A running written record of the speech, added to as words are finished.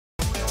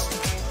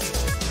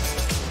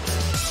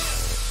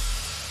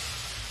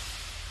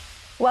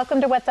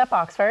Welcome to What's Up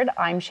Oxford.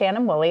 I'm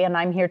Shannon Woolley, and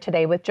I'm here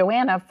today with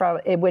Joanna,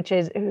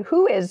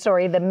 who is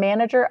the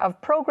manager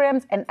of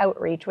programs and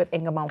outreach with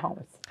Ingamo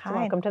Homes. Hi. So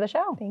welcome to the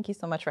show. Thank you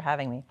so much for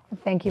having me.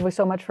 Thank you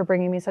so much for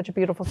bringing me such a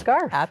beautiful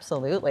scarf.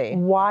 Absolutely.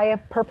 Why a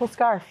purple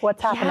scarf?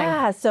 What's happening?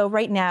 Yeah, so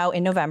right now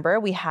in November,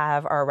 we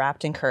have our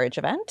Wrapped in Courage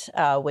event,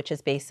 which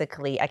is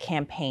basically a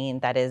campaign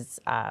that is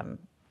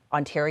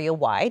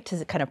Ontario-wide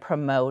to kind of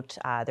promote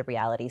the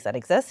realities that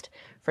exist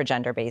for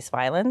gender-based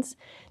violence.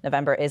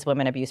 November is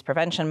Women Abuse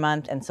Prevention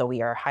Month, and so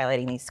we are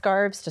highlighting these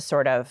scarves to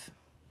sort of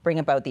bring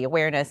about the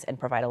awareness and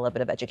provide a little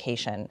bit of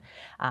education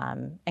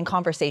and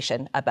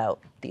conversation about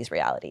these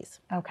realities.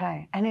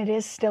 Okay, and it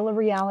is still a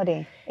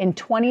reality. In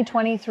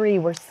 2023,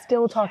 we're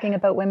still talking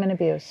about women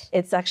abuse.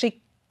 It's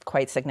actually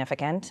quite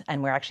significant,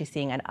 and we're actually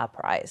seeing an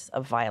uprise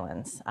of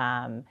violence.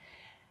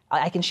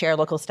 I can share a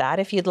local stat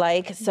if you'd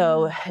like.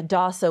 So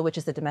DASO, which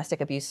is the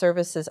Domestic Abuse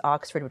Services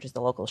Oxford, which is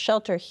the local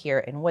shelter here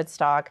in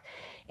Woodstock,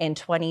 in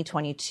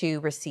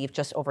 2022 received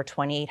just over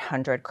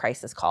 2,800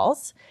 crisis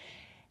calls.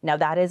 Now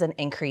that is an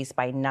increase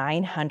by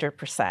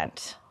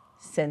 900%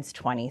 since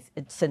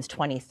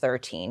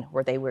 2013,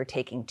 where they were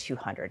taking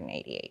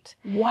 288.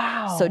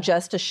 Wow. So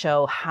just to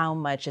show how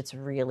much it's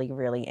really,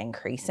 really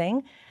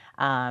increasing.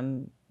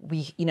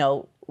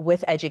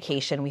 With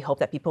education, we hope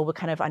that people would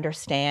kind of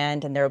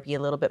understand and there will be a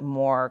little bit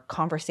more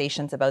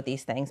conversations about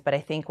these things. But I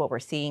think what we're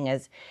seeing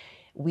is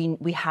we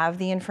have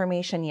the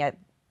information, yet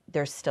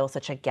there's still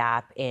such a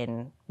gap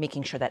in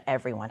making sure that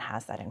everyone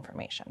has that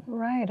information.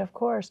 Right, of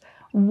course.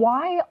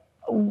 Why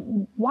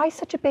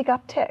such a big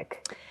uptick?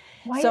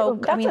 That's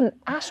an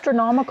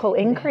astronomical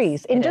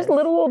increase in just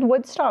little old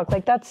Woodstock.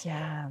 Like that's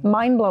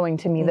mind-blowing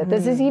to me that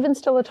this is even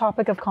still a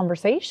topic of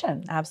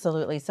conversation.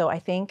 Absolutely. So I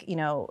think,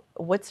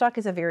 Woodstock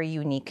is a very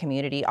unique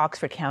community.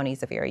 Oxford County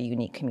is a very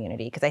unique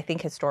community because I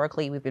think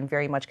historically we've been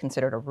very much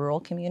considered a rural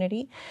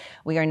community.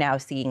 We are now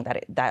seeing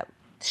that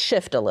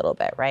shift a little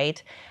bit,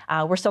 right?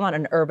 We're still not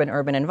an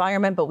urban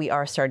environment, but we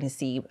are starting to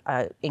see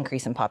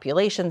increase in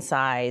population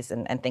size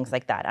and things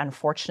like that.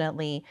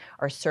 Unfortunately,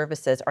 our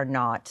services are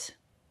not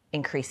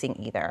increasing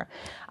either.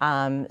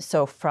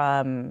 So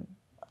from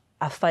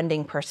a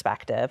funding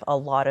perspective, a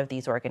lot of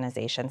these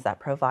organizations that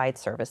provide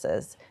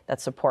services that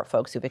support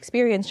folks who've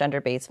experienced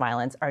gender-based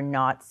violence are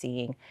not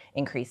seeing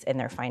increase in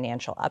their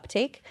financial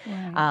uptake.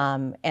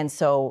 Right. And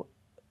so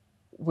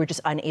we're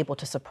just unable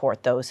to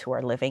support those who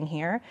are living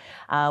here.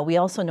 We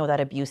also know that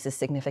abuse is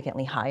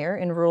significantly higher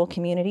in rural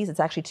communities. It's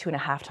actually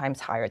 2.5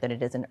 times higher than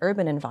it is in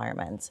urban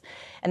environments.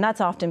 And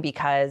that's often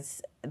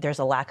because there's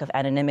a lack of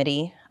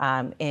anonymity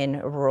in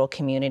rural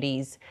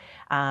communities,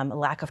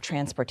 lack of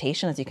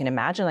transportation, as you can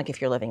imagine. Like if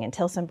you're living in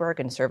Tillsonburg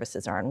and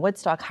services are in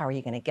Woodstock, how are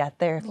you going to get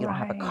there if you don't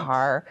have a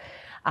car?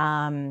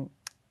 And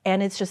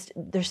it's just,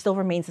 there still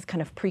remains this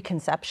kind of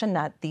preconception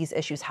that these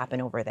issues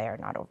happen over there,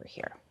 not over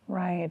here.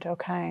 Right,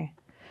 okay.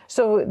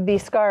 So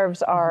these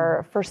scarves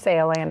are for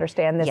sale, I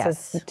understand.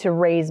 This is to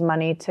raise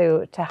money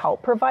to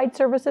help provide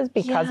services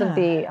because of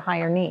the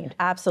higher need.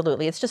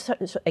 Absolutely. It's just,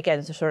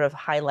 again, to sort of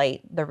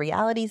highlight the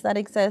realities that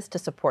exist to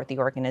support the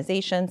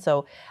organization.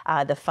 So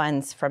the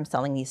funds from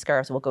selling these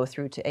scarves will go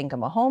through to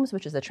Ingamo Homes,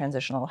 which is a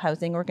transitional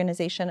housing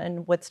organization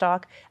in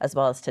Woodstock, as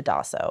well as to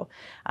DASO.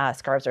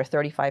 Scarves are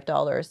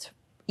 $35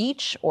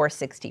 each or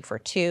 60 for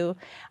two,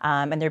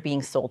 and they're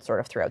being sold sort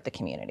of throughout the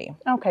community.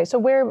 Okay, so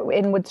where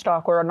in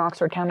Woodstock or in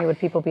Oxford County would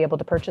people be able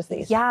to purchase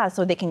these? Yeah,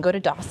 so they can go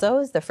to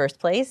DASO's, the first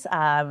place.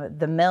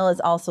 The Mill is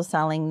also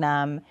selling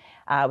them.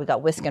 We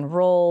got Whisk and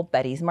Roll,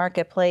 Betty's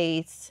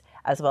Marketplace,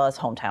 as well as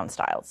Hometown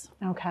Styles.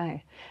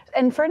 Okay,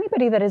 and for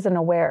anybody that isn't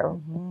aware,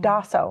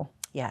 DASO.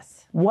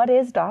 Yes. What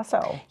is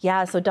DASO?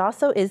 Yeah, so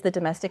DASO is the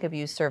Domestic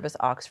Abuse Service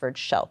Oxford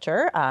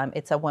Shelter.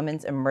 It's a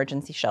women's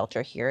emergency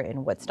shelter here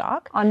in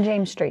Woodstock. On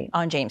James Street?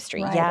 On James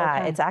Street, right, yeah.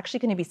 Okay. It's actually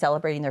going to be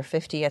celebrating their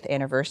 50th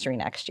anniversary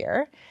next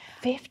year.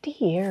 50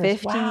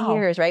 years, 50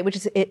 years, right? Which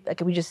is,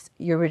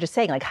 you were just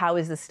saying, like, how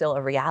is this still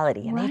a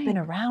reality? And they've been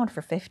around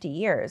for 50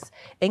 years.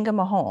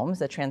 Ingamo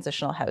Homes, a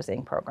transitional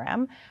housing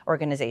program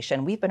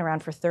organization, we've been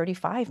around for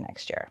 35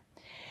 next year.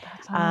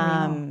 That's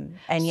unreal.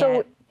 And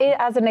so,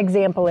 as an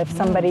example, if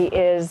somebody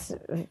is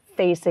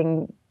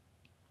facing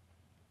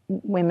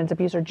women's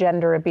abuse or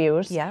gender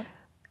abuse,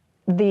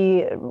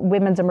 the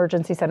Women's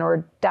Emergency Center,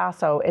 or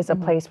DASO, is a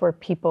place where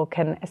people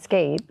can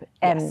escape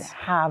and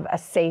have a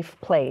safe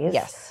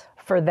place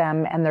for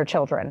them and their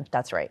children.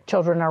 That's right.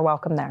 Children are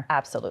welcome there.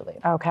 Absolutely.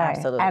 Okay.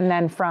 Absolutely. And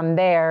then from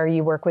there,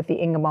 you work with the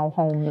Ingamo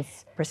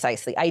Homes.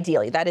 Precisely.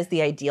 Ideally, that is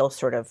the ideal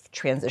sort of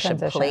transition.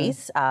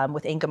 Place.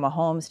 With Ingamo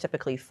Homes,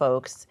 typically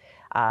folks,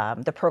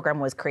 the program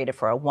was created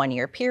for a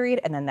 1-year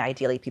period, and then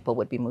ideally people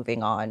would be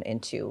moving on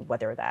into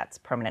whether that's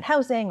permanent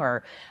housing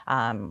or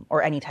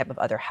any type of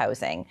other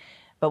housing.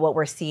 But what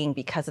we're seeing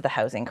because of the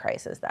housing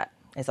crisis, that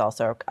is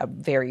also a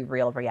very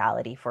real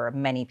reality for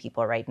many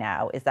people right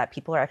now, is that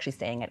people are actually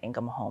staying at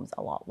Ingamo Homes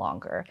a lot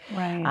longer.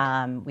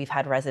 Right. We've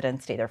had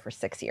residents stay there for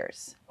 6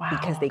 years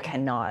because they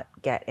cannot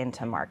get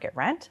into market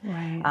rent.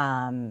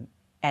 Right.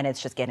 and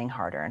it's just getting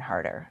harder and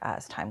harder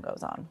as time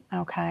goes on.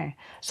 Okay.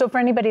 So for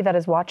anybody that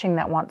is watching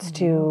that wants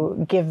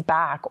to give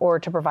back or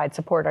to provide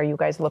support, are you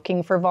guys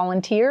looking for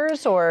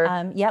volunteers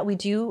or? Yeah, we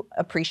do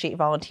appreciate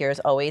volunteers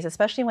always,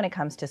 especially when it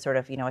comes to sort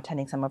of,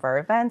 attending some of our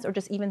events or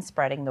just even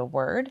spreading the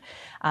word.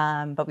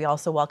 But we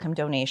also welcome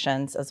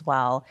donations as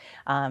well,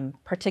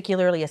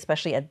 particularly,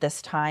 especially at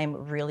this time,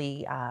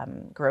 really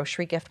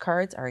grocery gift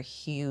cards are a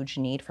huge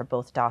need for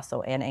both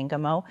Daso and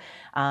Angamo.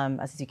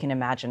 As you can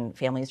imagine,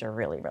 families are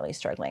really, really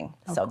struggling.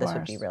 So this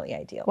would be really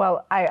ideal.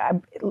 Well,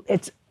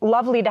 it's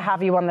lovely to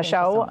have you on the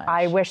show. So much.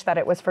 I wish that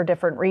it was for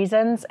different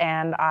reasons,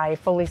 and I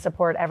fully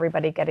support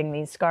everybody getting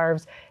these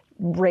scarves.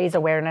 Raise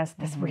awareness.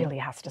 This really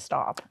has to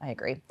stop. I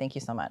agree. Thank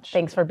you so much.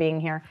 Thanks for being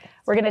here.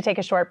 We're going to take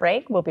a short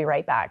break. We'll be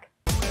right back.